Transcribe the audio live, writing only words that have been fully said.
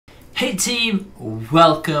Hey team,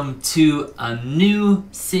 welcome to a new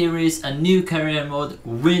series, a new career mode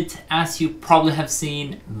with, as you probably have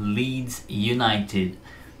seen, Leeds United.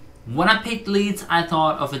 When I picked Leeds, I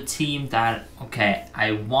thought of a team that, okay,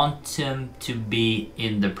 I want them to be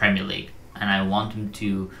in the Premier League and I want them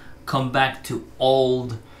to come back to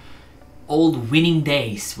old winning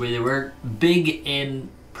days where they were big in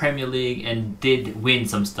Premier League and did win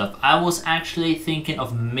some stuff. I was actually thinking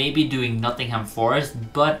of maybe doing Nottingham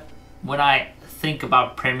Forest, but when I think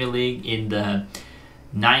about Premier League in the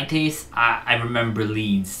 90s, I remember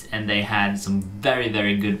Leeds and they had some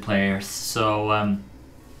very good players. So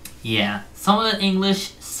yeah, some of them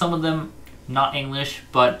English, some of them not English,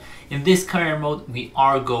 but in this career mode we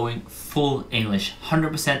are going full English,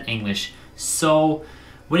 100% English. So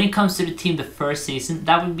when it comes to the team the first season,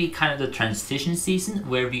 that would be kind of the transition season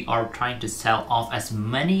where we are trying to sell off as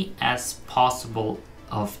many as possible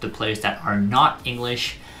of the players that are not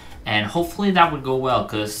English. And hopefully that would go well,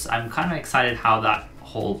 because I'm kind of excited how that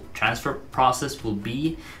whole transfer process will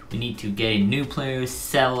be. We need to get in new players,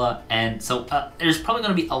 sell, and so there's probably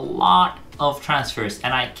going to be a lot of transfers,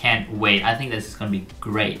 and I can't wait. I think this is going to be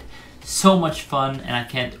great. So much fun, and I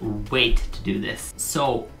can't wait to do this.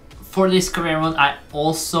 So for this career mode, I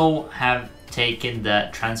also have taken the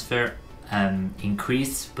transfer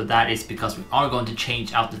increase, but that is because we are going to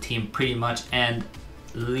change out the team pretty much, and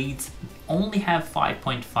Leeds only have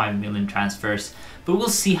 5.5 million transfers, but we'll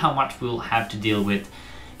see how much we'll have to deal with.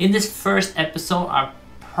 In this first episode, I'm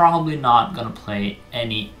probably not gonna play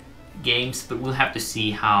any games, but we'll have to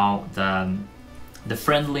see how the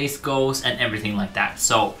friendlies goes and everything like that.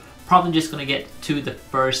 So probably just gonna get to the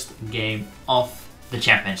first game of the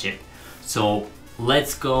championship. So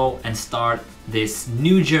let's go and start this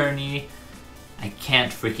new journey. I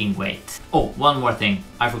can't freaking wait. Oh, one more thing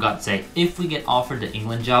I forgot to say. If we get offered the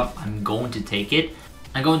England job, I'm going to take it.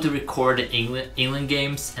 I'm going to record the England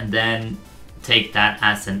games and then take that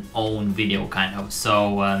as an own video kind of.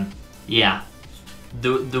 So yeah,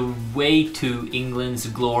 the way to England's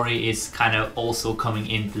glory is kind of also coming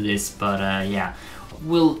into this, but yeah,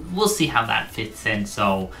 we'll see how that fits in.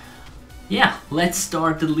 So yeah, let's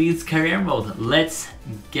start the Leeds career mode. Let's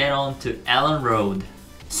get on to Ellen Road.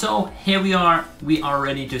 So here we are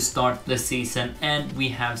ready to start the season, and we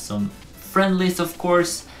have some friendlies, of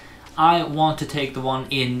course. I want to take the one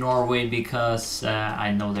in Norway because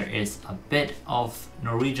I know there is a bit of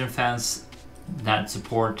Norwegian fans that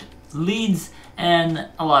support Leeds and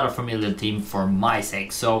a lot of familiar team for my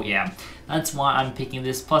sake. So yeah, that's why I'm picking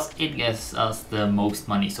this, plus it gets us the most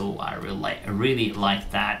money, so I really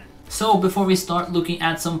like that. So before we start looking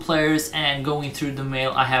at some players and going through the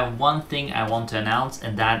mail, I have one thing I want to announce,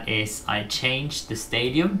 and that is I changed the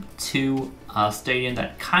stadium to a stadium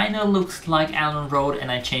that kind of looks like Ellen Road, and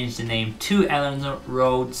I changed the name to Ellen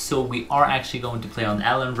Road, so we are actually going to play on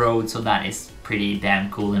Ellen Road, so that is pretty damn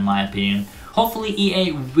cool in my opinion. Hopefully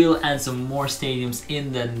EA will add some more stadiums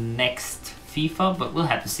in the next FIFA, but we'll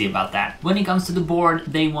have to see about that. When it comes to the board,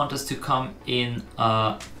 they want us to come in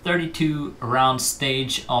a 32 round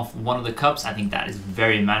stage of one of the cups. I think that is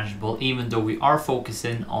very manageable, even though we are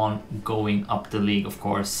focusing on going up the league, of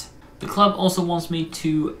course. The club also wants me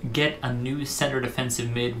to get a new center defensive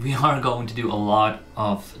mid. We are going to do a lot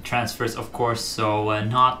of transfers, of course, so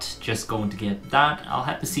not just going to get that. I'll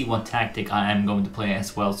have to see what tactic I am going to play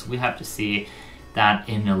as well, so we'll have to see that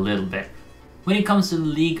in a little bit. When it comes to the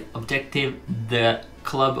league objective, the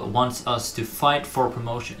club wants us to fight for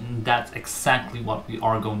promotion, and that's exactly what we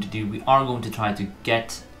are going to do. We are going to try to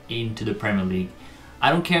get into the Premier League.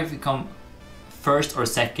 I don't care if we come first or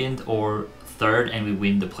second or third and we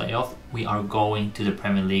win the playoff. We are going to the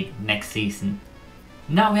Premier League next season.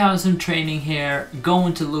 Now we have some training here.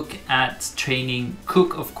 Going to look at training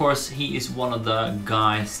Cook, of course. He is one of the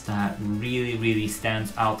guys that really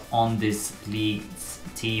stands out on this Leeds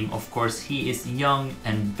team. Of course, he is young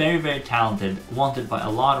and very talented, wanted by a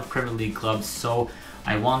lot of Premier League clubs, so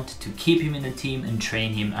I want to keep him in the team and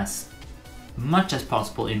train him as much as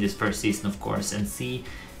possible in this first season, of course, and see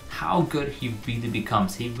how good he really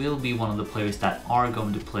becomes. He will be one of the players that are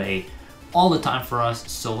going to play all the time for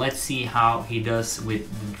us, so let's see how he does with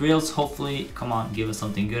the drills. Hopefully, come on, give us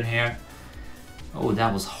something good here. Oh,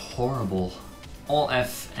 that was horrible. All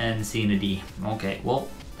F and C and a D. Okay, well,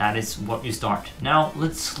 that is what you start. Now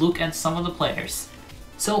let's look at some of the players.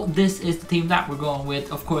 So this is the team that we're going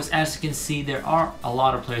with. Of course, as you can see, there are a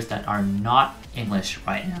lot of players that are not English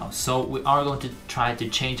right now, so we are going to try to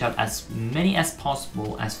change out as many as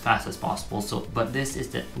possible as fast as possible. So but this is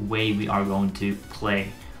the way we are going to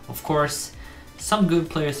play. Of course, some good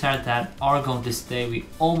players here that are going to stay. We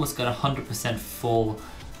almost got 100% full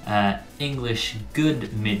English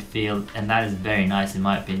good midfield, and that is very nice in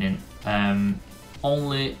my opinion.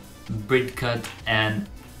 Only Bridcut and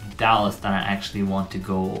Dallas that I actually want to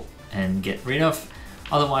go and get rid of.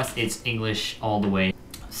 Otherwise it's English all the way.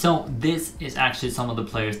 So this is actually some of the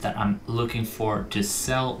players that I'm looking for to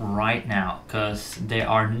sell right now, because they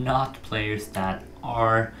are not players that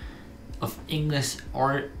are of English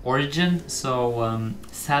origin. So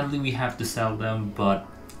sadly we have to sell them, but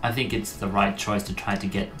I think it's the right choice to try to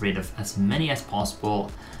get rid of as many as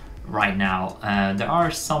possible right now. There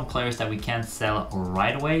are some players that we can't sell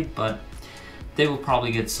right away, but they will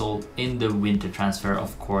probably get sold in the winter transfer,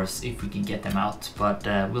 of course, if we can get them out, but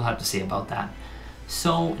we'll have to see about that.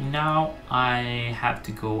 So now I have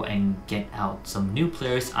to go and get out some new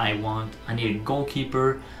players. I need a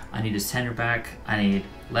goalkeeper, I need a center back, I need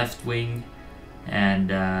left wing, and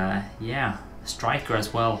yeah, striker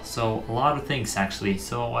as well. So a lot of things actually.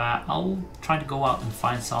 So I'll try to go out and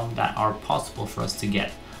find some that are possible for us to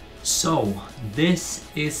get. So this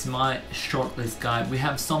is my shortlist guide. We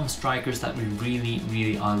have some strikers that we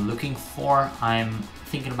really are looking for. I'm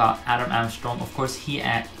thinking about Adam Armstrong. Of course, he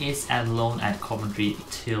is at loan at Coventry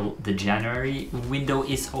till the January window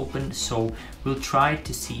is open, so we'll try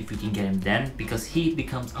to see if we can get him then, because he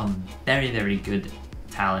becomes a very good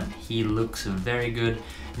talent. He looks very good,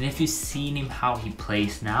 and if you've seen him how he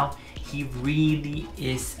plays now, he really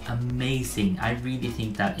is amazing. I really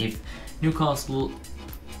think that if Newcastle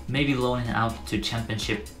maybe loan him out to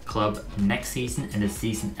Championship club next season and the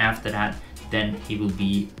season after that, then he will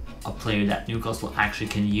be a player that Newcastle actually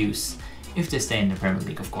can use if they stay in the Premier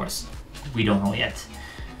League, of course. We don't know yet.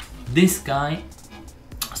 This guy,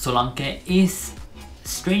 Solanke, is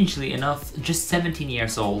strangely enough just 17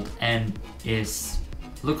 years old and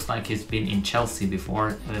looks like he's been in Chelsea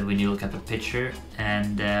before when you look at the picture,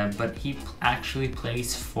 and but he actually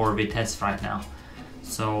plays for Vitesse right now.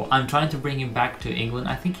 So I'm trying to bring him back to England.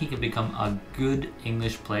 I think he can become a good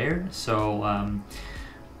English player. So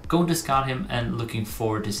going to scout him and looking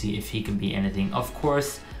forward to see if he can be anything. Of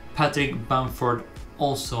course, Patrick Bamford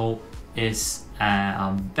also is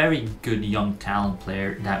a very good young talent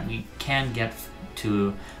player that we can get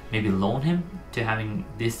to maybe loan him to having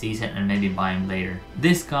this season and maybe buy him later.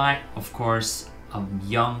 This guy, of course, a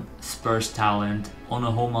young Spurs talent,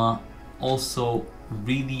 Onohoma, also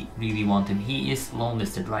really want him. He is loan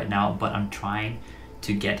listed right now, but I'm trying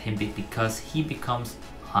to get him because he becomes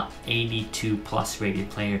an 82 plus rated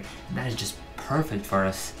player, and that is just perfect for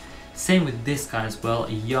us. Same with this guy as well,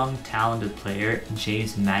 a young talented player,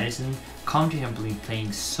 James Maddison. Country have been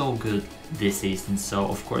playing so good this season, so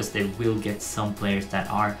of course they will get some players that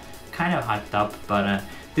are kind of hyped up, but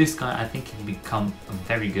this guy I think can become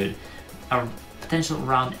very good. A potential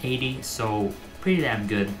around 80, so pretty damn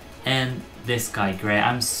good. And this guy Gray,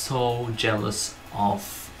 I'm so jealous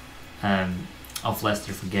of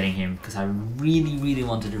Leicester for getting him, because I really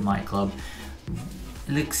wanted him in my club.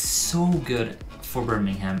 It looks so good for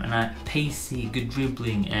Birmingham, and pacey, good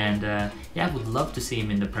dribbling, and yeah, I would love to see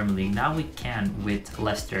him in the Premier League. Now we can with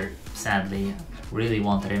Leicester, sadly. Really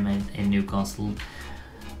wanted him in Newcastle.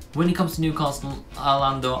 When it comes to Newcastle,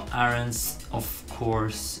 Orlando Aarons, of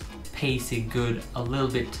course, pacey, good, a little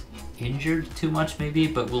bit injured too much maybe,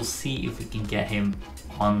 but we'll see if we can get him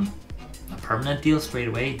on a permanent deal straight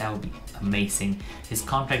away. That would be amazing. His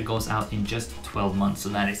contract goes out in just 12 months, so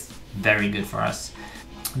that is very good for us.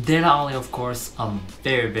 Dele Alli, of course, a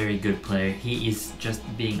very good player. He is just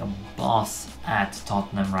being a boss at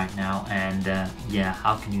Tottenham right now, and yeah,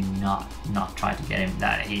 how can you not try to get him?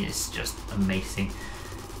 That he is just amazing.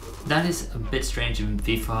 That is a bit strange in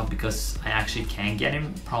FIFA, because I actually can get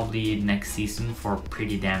him probably next season for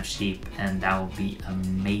pretty damn cheap, and that would be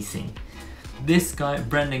amazing. This guy,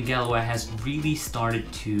 Brendan Galloway, has really started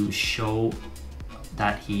to show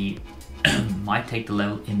that he might take the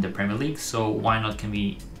level in the Premier League, so why not can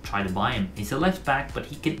we try to buy him? He's a left back, but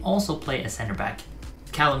he can also play a center back.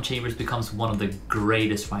 Callum Chambers becomes one of the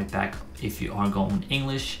greatest right back if you are going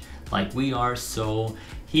English like we are, so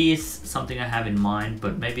he is something I have in mind,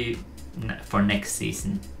 but maybe for next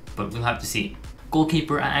season, but we'll have to see.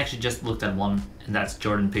 Goalkeeper, I actually just looked at one, and that's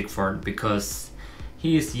Jordan Pickford, because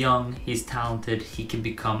he is young, he's talented, he can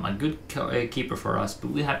become a good keeper for us,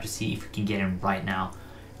 but we'll have to see if we can get him right now.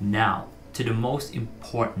 Now, to the most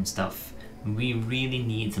important stuff. We really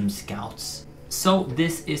need some scouts. So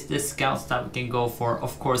this is the scouts that we can go for.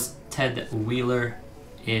 Of course, Ted Wheeler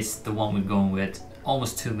is the one we're going with.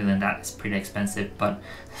 Almost 2 million, that is pretty expensive, but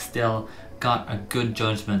still got a good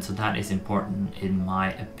judgment, so that is important in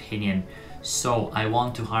my opinion. So I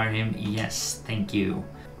want to hire him, yes, thank you.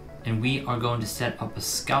 And we are going to set up a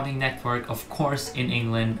scouting network, of course in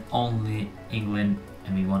England, only England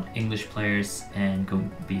and we want English players, and going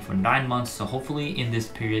to be for 9 months. So hopefully in this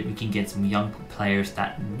period we can get some young players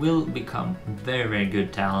that will become very, very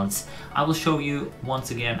good talents. I will show you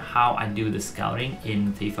once again how I do the scouting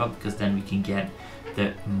in FIFA, because then we can get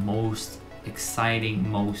the most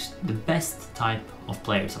exciting, the best type of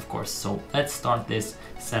players, of course. So let's start this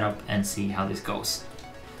setup and see how this goes.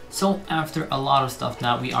 So after a lot of stuff,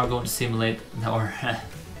 now we are going to simulate our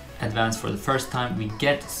advance for the first time. We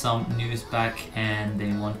get some news back, and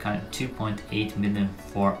they want kind of 2.8 million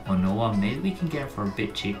for Onoa. Maybe we can get it for a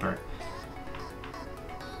bit cheaper.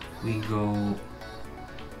 We go,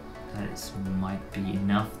 that might be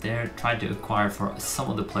enough there. Try to acquire for some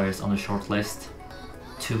of the players on the short list.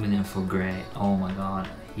 2 million for Gray. Oh my god,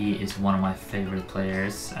 he is one of my favorite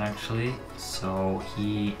players actually, so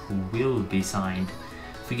he will be signed.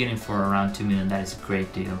 If we get him for around 2 million, that is a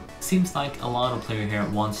great deal. Seems like a lot of player here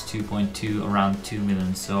wants 2.2, around 2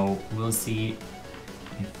 million, so we'll see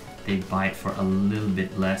if they buy it for a little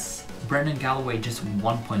bit less. Brendan Galloway just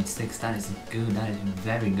 1.6, that is good, that is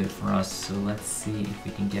very good for us. So let's see if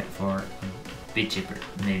we can get for a bit cheaper,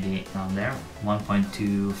 maybe around there,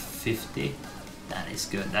 1.250. That is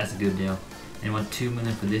good, that's a good deal. They want 2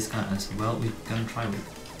 million for this guy as well. We're gonna try with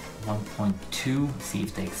 1.2, see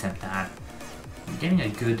if they accept that. We're getting a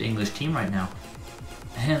good English team right now.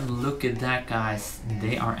 And look at that, guys,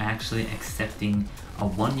 they are actually accepting a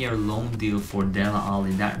 1-year loan deal for Dele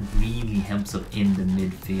Alli. That really helps up in the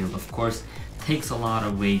midfield. Of course, takes a lot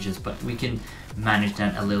of wages, but we can manage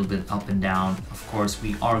that a little bit up and down. Of course,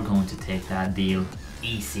 we are going to take that deal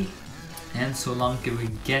easy. And Solanke, we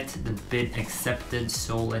get the bid accepted,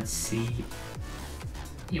 so let's see.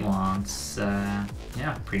 He wants,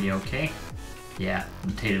 yeah, pretty okay. Yeah,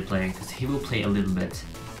 rotated player, because he will play a little bit.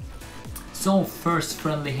 So first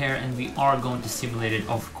friendly here, and we are going to simulate it,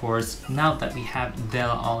 of course. Now that we have Dele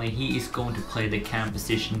Alli, he is going to play the cam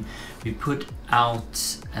position. We put out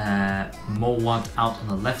Mowat out on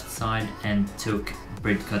the left side and took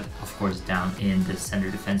Bridcut, of course, down in the center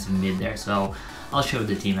defensive mid there. So I'll show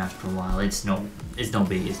the team after a while. It's no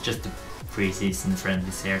big, it's just a pre-season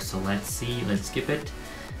friendlies here. So let's see, let's skip it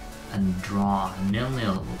and draw 0-0.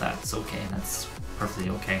 Well, that's okay, that's perfectly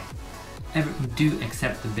okay. Everton do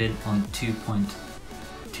accept the bid on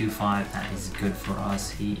 2.25. That is good for us.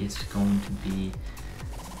 He's going to be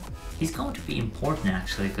important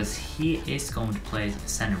actually, because he is going to play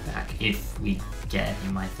center back if we get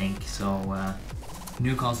him, I think. So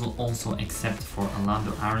Newcastle also accept for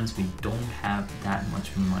Orlando Aarons. We don't have that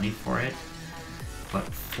much money for it, but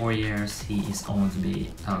 4 years he is going to be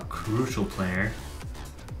a crucial player.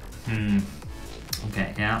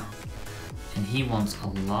 Okay, yeah. And he wants a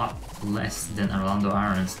lot less than Orlando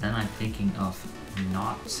Aarons. Then I'm thinking of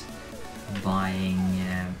not buying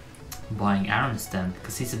Aarons then,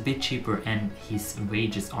 because he's a bit cheaper and his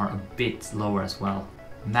wages are a bit lower as well.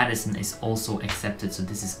 Madison is also accepted, so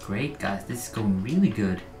this is great, guys. This is going really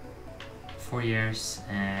good. 4 years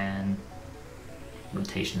and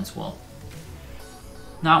rotation as well.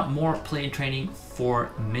 Now more play training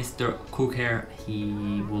for Mr. Cook here.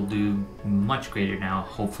 He will do much greater now,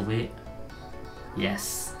 hopefully.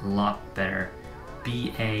 Yes, a lot better.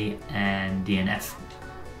 BA and DNF.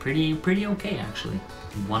 Pretty okay actually.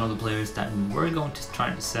 One of the players that we were going to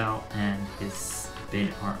try to sell, and his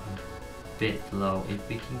bid are a bit low. If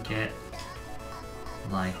we can get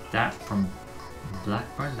like that from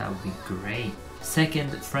Blackburn, that would be great.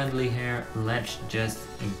 Second friendly here, let's just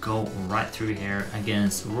go right through here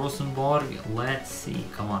against Rosenborg. Let's see,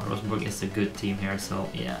 come on, Rosenborg is a good team here, so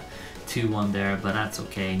yeah, 2-1 there, but that's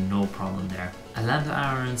okay, no problem there. Orlando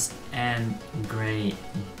Aarons and Gray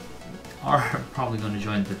are probably going to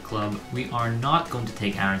join the club. We are not going to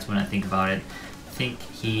take Aarons when I think about it. I think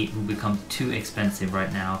he will become too expensive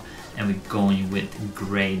right now, and we're going with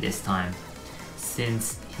Gray this time,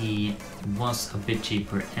 since he was a bit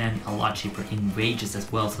cheaper and a lot cheaper in wages as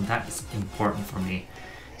well, so that is important for me.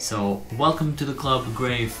 So welcome to the club,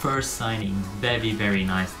 Gray. First signing, very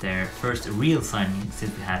nice there. First real signing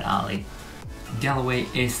since we had Ali. Galloway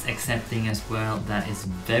is accepting as well. That is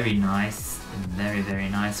very nice, very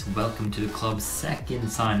nice. Welcome to the club. Second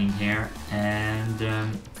signing here, and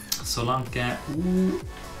Solanke.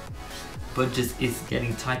 Budget is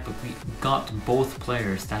getting tight, but we got both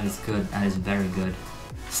players. That is good. That is very good.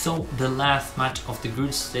 So the last match of the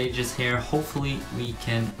group stages here. Hopefully we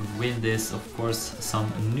can win this. Of course, some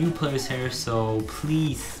new players here. So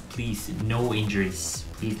please, no injuries.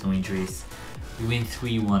 Please, no injuries. We win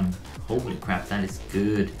 3-1. Holy crap, that is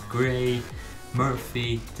good. Gray,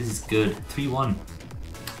 Murphy, this is good. 3-1.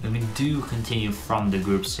 And we do continue from the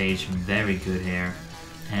group stage. Very good here.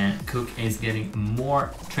 And Cook is getting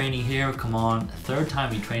more training here. Come on, third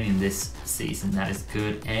time we training this season. That is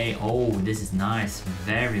good. Hey, oh, this is nice.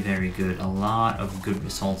 Very, very good. A lot of good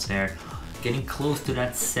results there. Getting close to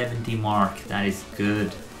that 70 mark. That is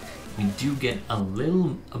good. We do get a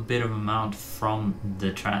bit of amount from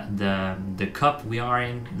the cup we are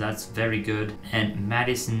in. That's very good. And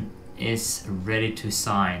Madison is ready to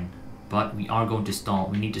sign, but we are going to stall.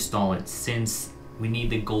 We need to stall it since we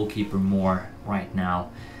need the goalkeeper more right now.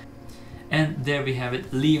 And there we have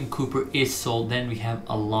it. Liam Cooper is sold. Then we have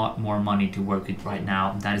a lot more money to work with right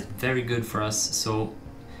now. That is very good for us. So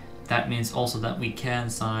that means also that we can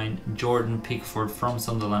sign Jordan Pickford from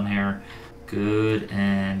Sunderland here. Good,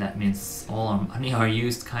 and that means all our money are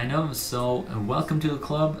used kind of. So welcome to the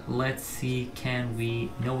club. Let's see, can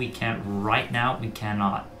we? No, we can't right now. We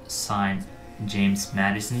cannot sign James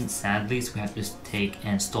Madison, sadly, so we have to take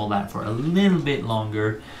and stall that for a little bit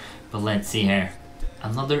longer. But let's see here.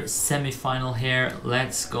 Another semi-final here.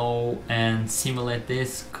 Let's go and simulate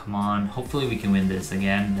this. Come on, hopefully we can win this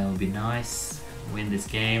again. That would be nice. Win this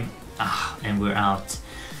game. And we're out.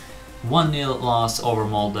 1-0 loss over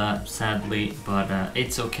Molde, sadly, but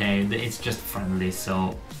it's okay. It's just friendly,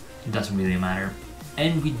 so it doesn't really matter.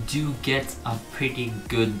 And we do get a pretty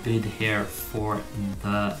good bid here for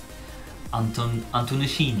the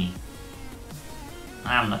Antonucci.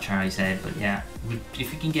 I'm not sure how you say it, but yeah,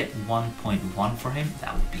 if we can get 1.1 for him,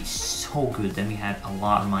 that would be so good. Then we had a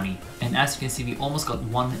lot of money. And as you can see, we almost got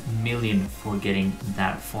 1 million for getting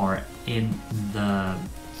that far in the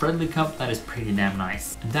friendly cup. That is pretty damn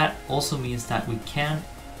nice. And that also means that we can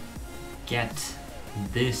get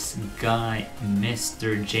this guy,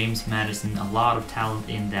 Mr. James Madison. A lot of talent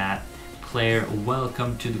in that player.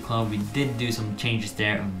 Welcome to the club. We did do some changes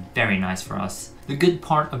there. Very nice for us. The good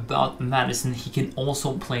part about Madison, he can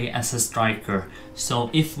also play as a striker. So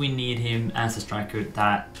if we need him as a striker,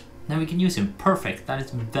 then we can use him. Perfect. That is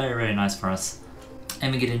very, very nice for us.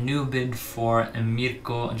 And we get a new bid for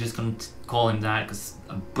Mirko. I'm just going to call him that because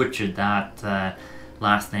I butchered that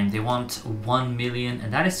last name. They want 1 million,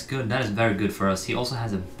 and that is good. That is very good for us. He also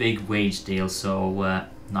has a big wage deal, so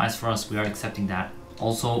nice for us. We are accepting that.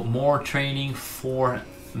 Also, more training for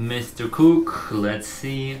Mr. Cook. Let's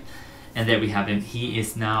see. And there we have him. He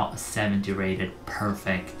is now 70 rated.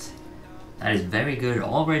 Perfect. That is very good.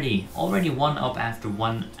 Already 1 up after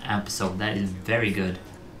 1 episode. That is very good.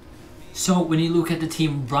 So when you look at the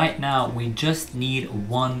team right now, we just need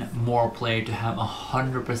 1 more player to have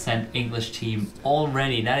 100% English team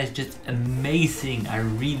already. That is just amazing. I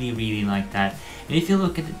really, really like that. And if you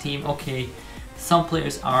look at the team, okay, some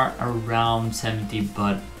players are around 70,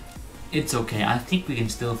 but it's okay. I think we can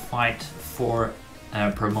still fight for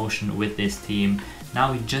promotion with this team.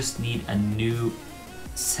 Now we just need a new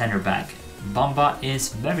center back. Bamba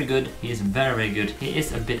is very good. He is very, very good. He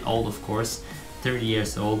is a bit old, of course. 30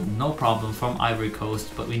 years old, no problem, from Ivory Coast,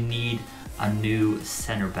 but we need a new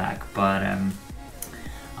center back. But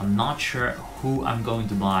I'm not sure who I'm going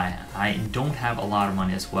to buy. I don't have a lot of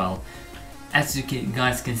money as well. As you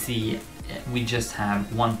guys can see, we just have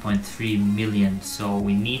 1.3 million, so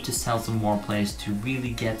we need to sell some more players to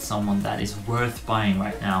really get someone that is worth buying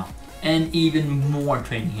right now. And even more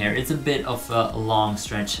training here. It's a bit of a long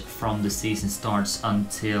stretch from the season starts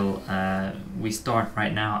until we start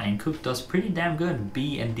right now, and Cook does pretty damn good.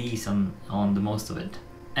 B and D's on the most of it.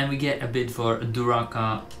 And we get a bid for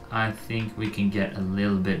Duraka. I think we can get a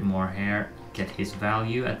little bit more here, get his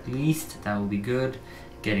value at least. That will be good.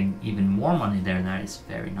 Getting even more money there, that is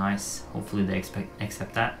very nice. Hopefully they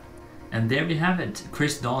accept that. And there we have it.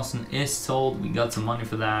 Chris Dawson is sold. We got some money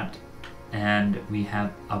for that. And we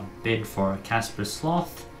have a bid for Casper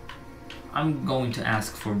Sloth. I'm going to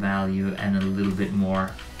ask for value and a little bit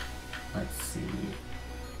more. Let's see.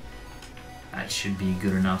 That should be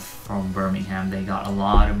good enough from Birmingham. They got a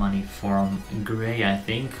lot of money from Gray, I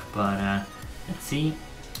think. But let's see.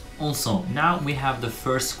 Also, now we have the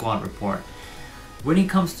first squad report. When it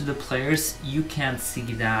comes to the players, you can't see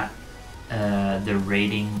that the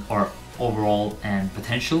rating or overall and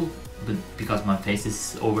potential, but because my face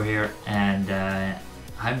is over here, and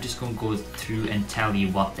I'm just going to go through and tell you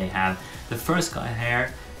what they have. The first guy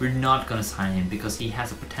here, we're not going to sign him because he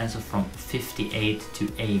has a potential from 58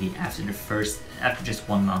 to 80 after just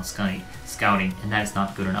 1 month scouting, and that is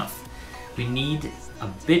not good enough. We need a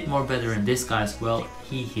bit more better than this guy as well.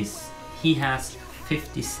 He has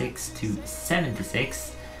 56 to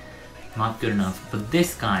 76, not good enough. But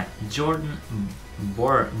this guy, Jordan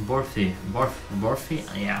Borfi,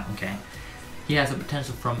 yeah, okay. He has a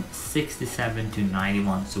potential from 67 to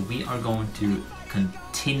 91, so we are going to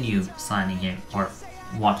continue signing him or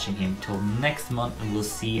watching him till next month, and we'll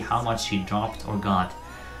see how much he dropped or got.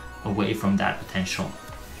 away from that potential.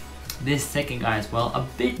 This second guy as well, a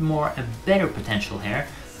better potential here,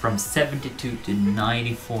 from 72 to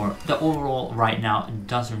 94. The overall right now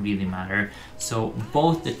doesn't really matter. So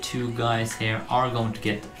both the two guys here are going to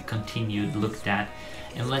get continued looked at,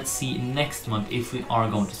 and let's see next month if we are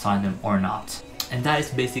going to sign them or not. And that is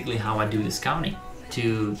basically how I do the scouting.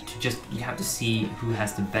 You have to see who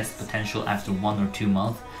has the best potential after 1 or 2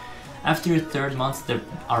 months. After the third month, there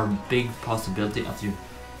are a big possibility of your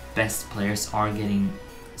best players are getting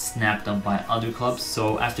snapped up by other clubs.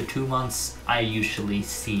 So after 2 months, I usually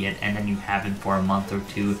see it, and then you have it for a month or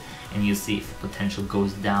two, and you see if the potential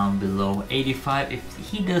goes down below 85. If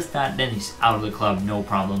he does that, then he's out of the club, no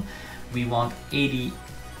problem. We want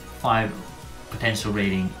 85 potential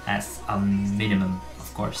rating as a minimum,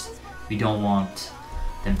 of course. We don't want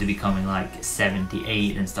them to be coming like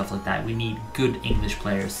 78 and stuff like that. We need good English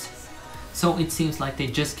players. So it seems like they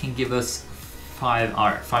just can give us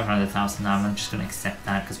 500,000 now. I'm just gonna accept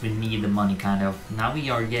that because we need the money kind of. Now we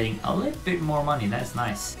are getting a little bit more money, that's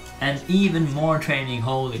nice. And even more training,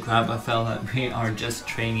 holy crap, I felt that we are just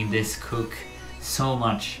training this cook so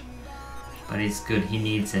much. But it's good, he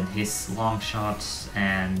needs it. His long shots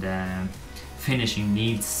and finishing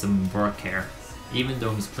needs some work here. Even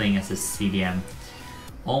though he's playing as a CDM.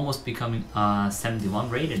 Almost becoming 71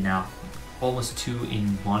 rated now. Almost 2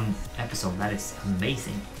 in 1 episode, that is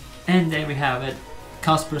amazing. And there we have it.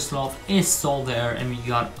 Kasper Sloth is sold there, and we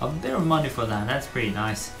got a bit of money for that. That's pretty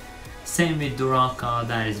nice. Same with Duraka,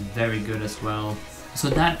 that is very good as well. So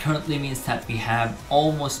that currently means that we have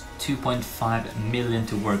almost 2.5 million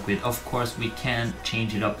to work with. Of course, we can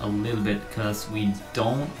change it up a little bit because we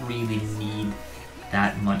don't really need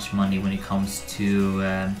that much money when it comes to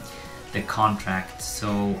the contract.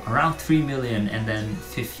 So around 3 million, and then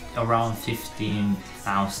around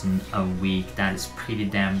 15,000 a week. That is pretty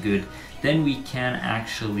damn good. Then we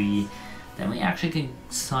actually can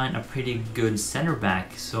sign a pretty good center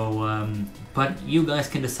back. So but you guys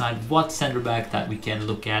can decide what center back that we can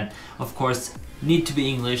look at. Of course, need to be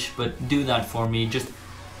English, but do that for me. Just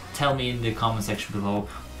tell me in the comment section below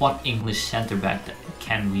what English center back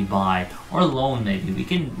can we buy, or loan maybe. We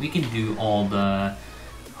can do all the.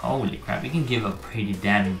 Holy crap, we can give a pretty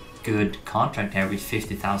damn good contract here with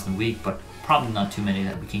 50,000 a week, but probably not too many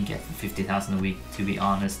that we can get for 50,000 a week, to be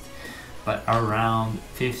honest. But around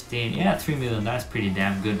 15, yeah, 3 million, that's pretty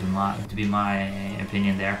damn good to be my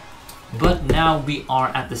opinion there. But now we are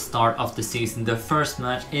at the start of the season. The first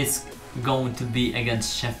match is going to be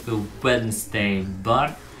against Sheffield Wednesday,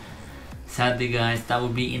 but sadly guys, that will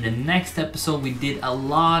be in the next episode. We did a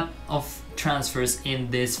lot of transfers in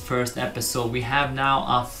this first episode. We have now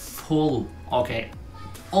a full,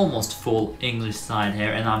 almost full English side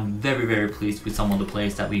here, and I'm very pleased with some of the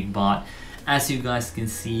players that we bought. As you guys can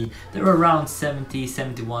see, they're around 70,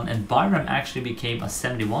 71, and Byram actually became a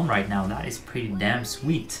 71 right now. That is pretty damn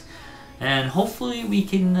sweet. And hopefully we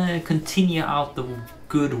can continue out the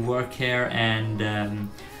good work here and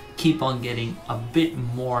keep on getting a bit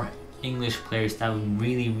more English players. That would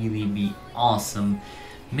really be awesome.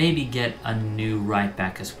 Maybe get a new right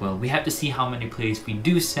back as well. We have to see how many players we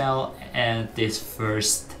do sell at this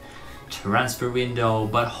first transfer window,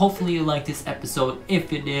 but hopefully you liked this episode. If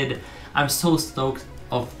you did, I'm so stoked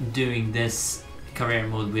of doing this career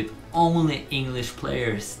mode with only English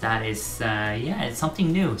players. That is yeah, it's something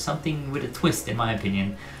new, something with a twist in my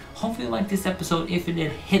opinion. Hopefully you liked this episode. If you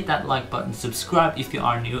did, hit that like button, subscribe if you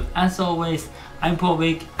are new. As always, I'm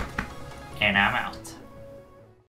Povic, and I'm out.